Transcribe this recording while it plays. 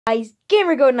guys,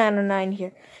 GamerGo909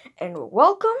 here, and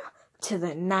welcome to the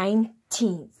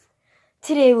 19th.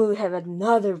 Today we have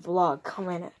another vlog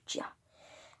coming at ya.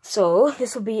 So,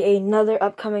 this will be another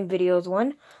upcoming videos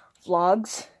one.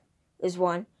 Vlogs is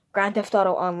one. Grand Theft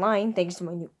Auto Online, thanks to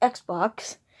my new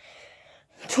Xbox.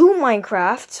 2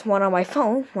 Minecrafts, one on my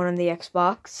phone, one on the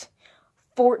Xbox.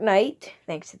 Fortnite,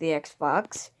 thanks to the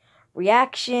Xbox.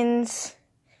 Reactions,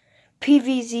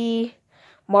 PVZ,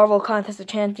 Marvel Contest of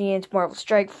Champions, Marvel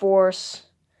Strike Force.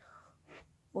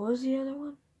 What was the other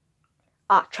one?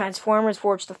 Transformers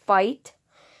Forged to Fight.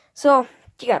 So,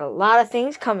 you got a lot of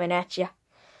things coming at you.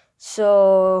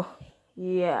 So,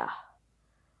 yeah.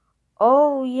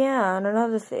 Oh, yeah, and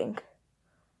another thing.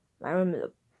 My room is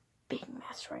a big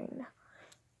mess right now.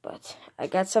 But I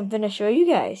got something to show you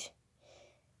guys.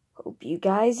 Hope you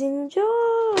guys enjoy.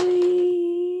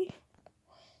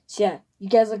 So, yeah, you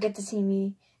guys will get to see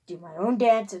me do my own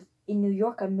dance in New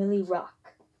York on MILLY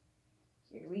Rock.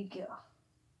 Here we go.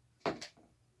 In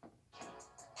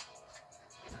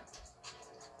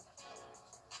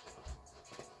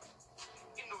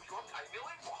New York, I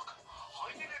MILLY Rock.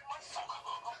 I did it myself.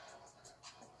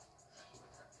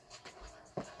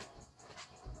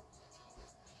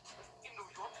 In New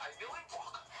York, I MILLY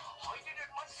Rock. I did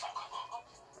it myself.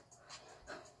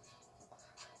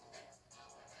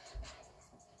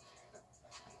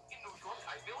 In New York,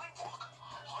 I MILLY Rock.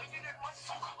 I did it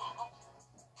myself.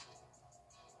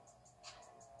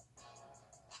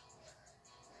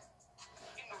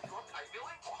 In New York, I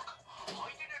MILLY Rock.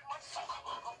 I did it myself.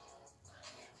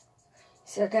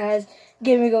 So guys,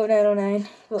 GamerGo909.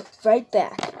 Look, right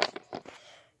back.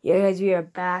 Yeah guys, we are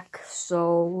back.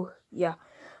 So, yeah.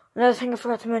 Another thing I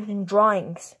forgot to mention,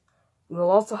 drawings. We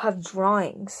will also have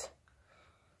drawings.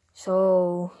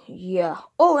 So, yeah.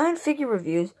 Oh, and figure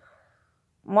reviews.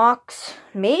 Mocks.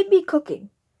 Maybe cooking.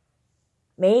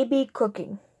 Maybe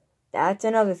cooking. That's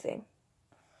another thing.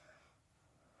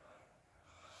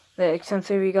 Like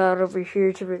something we got over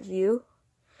here to review.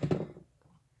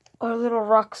 Our little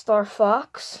Rockstar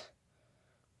Fox.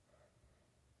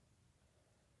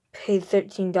 Paid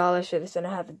 $13 for this and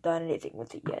I haven't done anything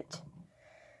with it yet.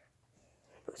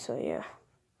 So yeah.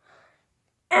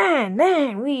 And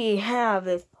then we have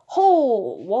this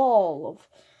whole wall of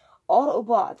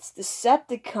Autobots,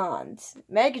 Decepticons,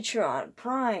 Megatron,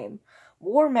 Prime,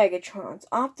 War Megatrons,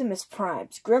 Optimus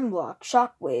Primes, Grimlock,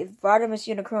 Shockwave, Rodimus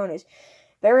Unicronus,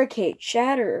 Barricade,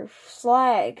 Shatter,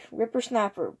 Slag, Ripper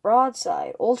Snapper,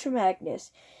 Broadside, Ultra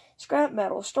Magnus, Scrap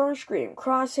Metal, Starscream,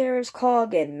 Crosshairs,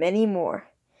 Cog, and many more.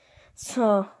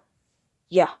 So,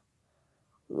 yeah.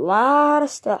 Lot of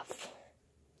stuff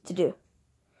to do.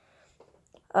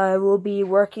 I will be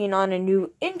working on a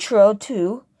new intro,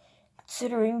 too.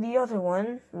 Considering the other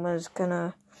one was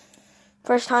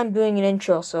first time doing an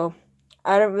intro, so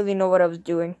I don't really know what I was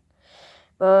doing.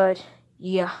 But,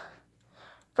 yeah.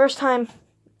 First time,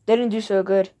 didn't do so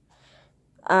good.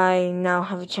 I now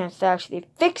have a chance to actually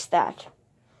fix that.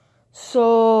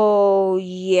 So,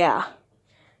 yeah.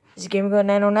 This is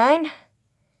GamerGo909,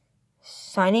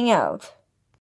 signing out.